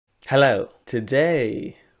Hello,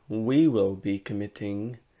 today we will be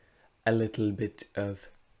committing a little bit of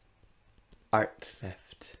art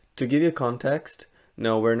theft. To give you context,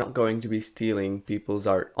 no, we're not going to be stealing people's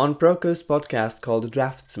art. On Proko's podcast called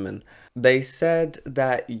Draftsman, they said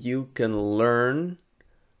that you can learn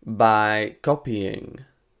by copying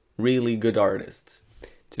really good artists.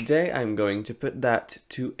 Today I'm going to put that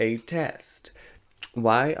to a test.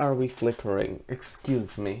 Why are we flickering?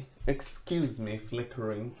 Excuse me,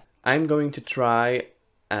 flickering. I'm going to try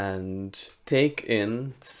and take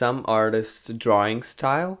in some artist's drawing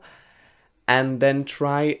style and then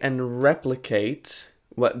try and replicate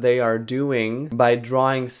what they are doing by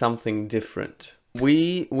drawing something different.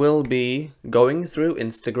 We will be going through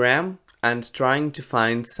Instagram and trying to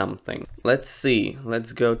find something. Let's see,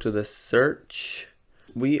 let's go to the search.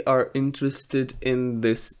 We are interested in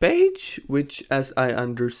this page, which, as I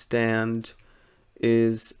understand,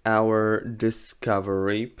 is our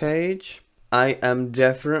discovery page. I am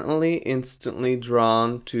definitely instantly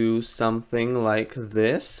drawn to something like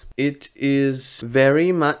this. It is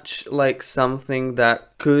very much like something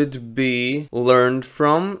that could be learned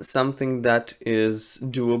from, something that is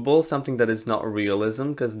doable, something that is not realism,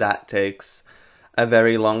 because that takes a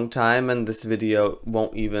very long time, and this video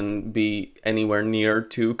won't even be anywhere near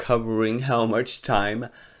to covering how much time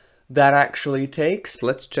that actually takes.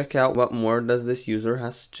 Let's check out what more does this user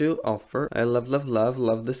has to offer. I love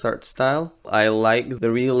this art style. I like the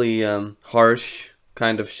really harsh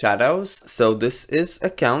kind of shadows. So this is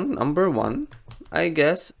account number 1, I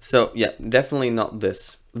guess. So yeah, definitely not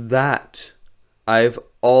this. That I've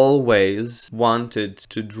always wanted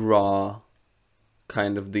to draw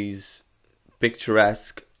kind of these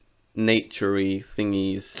picturesque, nature-y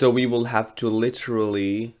thingies. So we will have to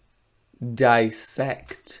literally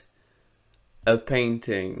dissect a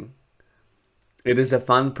painting. It is a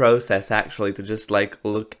fun process actually to just like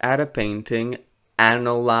look at a painting,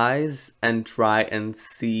 analyze and try and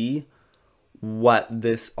see what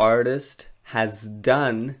this artist has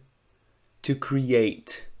done to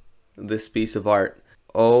create this piece of art.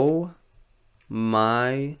 Oh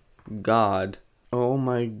my god. Oh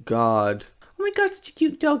my god. Oh my god, such a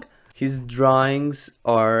cute dog. His drawings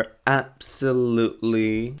are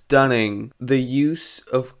absolutely stunning. The use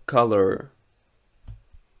of color.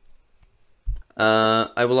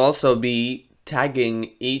 I will also be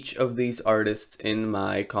tagging each of these artists in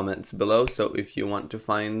my comments below, so if you want to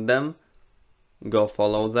find them, go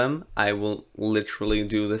follow them. I will literally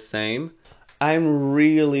do the same. I'm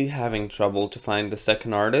really having trouble to find the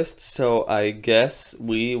second artist, so I guess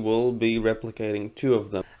we will be replicating 2 of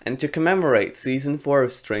them. And to commemorate season 4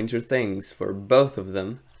 of Stranger Things for both of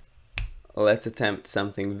them, let's attempt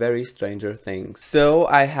something very Stranger Things. So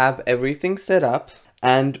I have everything set up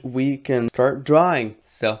and we can start drawing.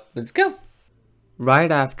 So let's go.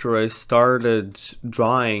 Right after I started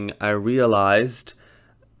drawing, I realized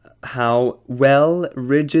how well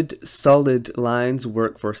rigid solid lines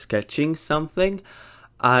work for sketching something.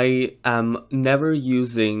 I am never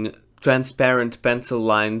using transparent pencil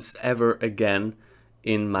lines ever again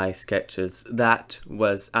in my sketches. That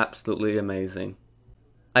was absolutely amazing.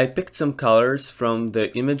 I picked some colors from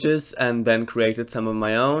the images and then created some of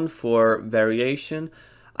my own for variation.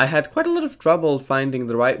 I had quite a lot of trouble finding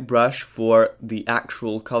the right brush for the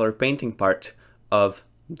actual color painting part of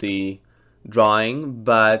the drawing,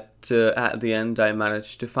 but at the end I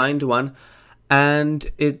managed to find one, and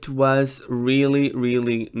it was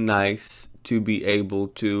really nice to be able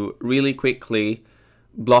to really quickly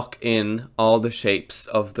block in all the shapes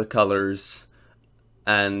of the colors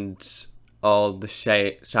and all the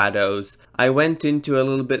shadows. I went into a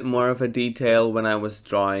little bit more of a detail when I was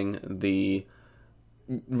drawing the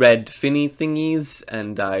red finny thingies,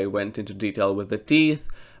 and I went into detail with the teeth,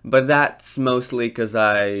 but that's mostly because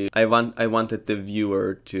I wanted the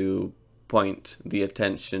viewer to point the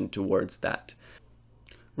attention towards that.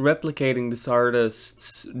 Replicating this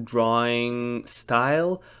artist's drawing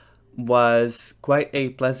style was quite a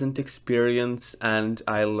pleasant experience, and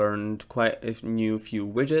I learned quite a few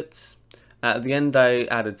widgets. At the end I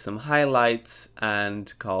added some highlights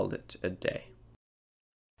and called it a day.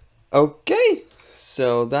 Okay,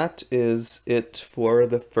 so that is it for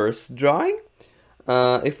the first drawing.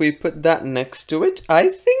 If we put that next to it, I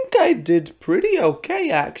think I did pretty okay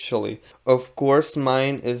actually. Of course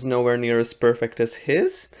mine is nowhere near as perfect as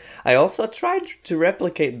his. I also tried to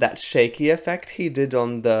replicate that shaky effect he did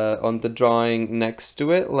on the drawing next to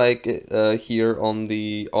it, like here on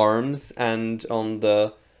the arms and on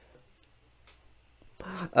the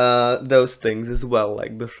those things as well,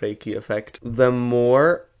 like the shaky effect. The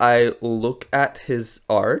more I look at his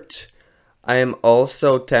art, I am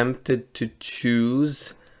also tempted to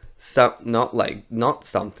choose not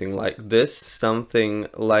something like this, something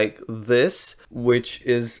like this, which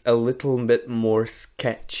is a little bit more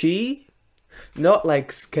sketchy. Not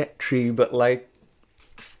like sketchy, but like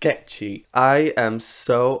sketchy. I am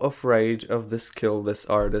so afraid of the skill this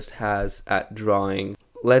artist has at drawing.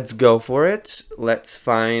 Let's go for it. Let's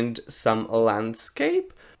find some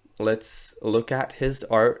landscape. Let's look at his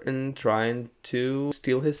art and try to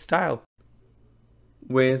steal his style.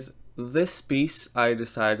 With this piece, I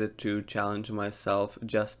decided to challenge myself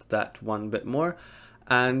just that one bit more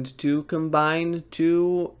and to combine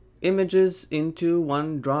two images into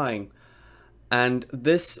one drawing. And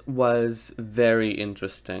this was very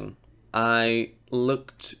interesting. I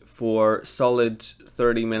looked for solid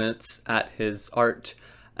 30 minutes at his art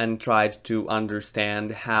and tried to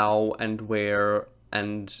understand how and where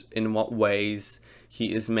and in what ways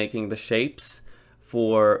he is making the shapes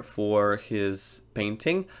for his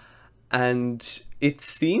painting. And it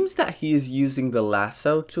seems that he is using the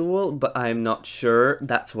lasso tool, but I'm not sure.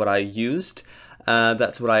 That's what I used.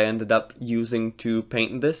 That's what I ended up using to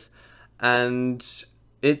paint this. And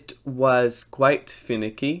it was quite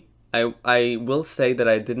finicky. I will say that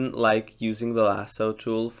I didn't like using the lasso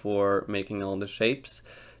tool for making all the shapes.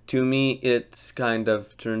 To me, it kind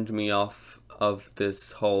of turned me off of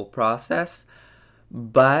this whole process.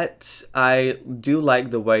 But I do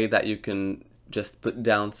like the way that you can just put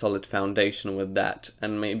down solid foundation with that.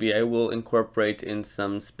 And maybe I will incorporate in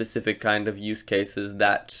some specific kind of use cases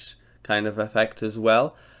that kind of effect as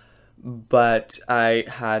well. But I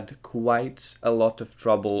had quite a lot of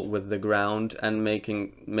trouble with the ground and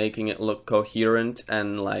making it look coherent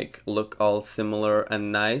and like look all similar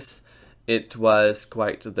and nice. It was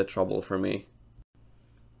quite the trouble for me.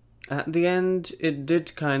 At the end, it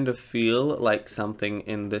did kind of feel like something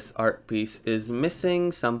in this art piece is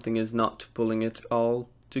missing, something is not pulling it all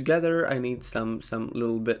together. I need some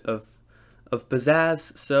little bit of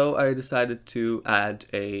pizzazz, so I decided to add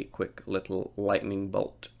a quick little lightning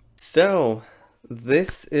bolt. So,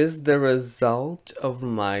 this is the result of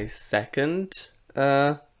my second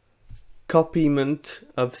copyment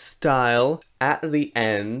of style. At the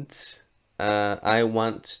end, I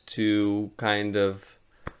want to kind of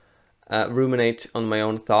ruminate on my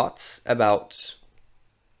own thoughts about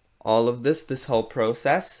all of this whole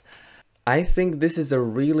process. I think this is a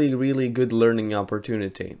really good learning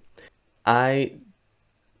opportunity. I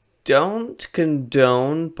don't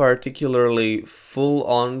condone particularly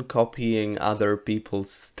full-on copying other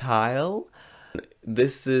people's style.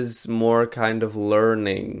 This is more kind of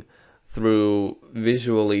learning through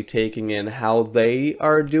visually taking in how they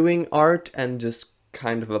are doing art and just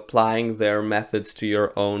kind of applying their methods to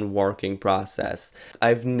your own working process.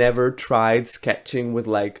 I've never tried sketching with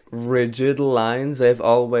like rigid lines. I've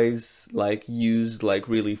always like used like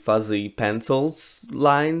really fuzzy pencils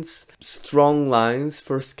lines. Strong lines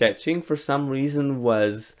for sketching for some reason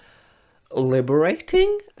was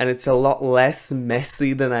liberating, and it's a lot less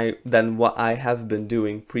messy than what I have been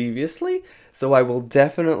doing previously. So I will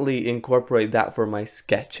definitely incorporate that for my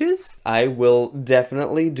sketches. I will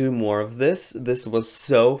definitely do more of this. This was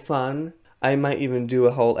so fun. I might even do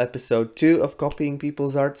a whole episode 2 of copying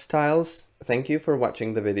people's art styles. Thank you for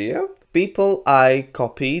watching the video. People I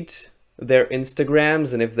copied, their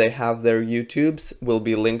Instagrams and if they have their YouTubes will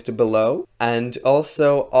be linked below. And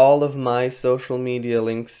also all of my social media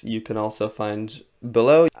links you can also find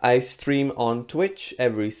below. I stream on Twitch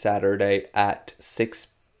every Saturday at 6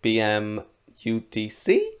 p.m.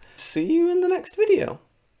 UTC. See you in the next video.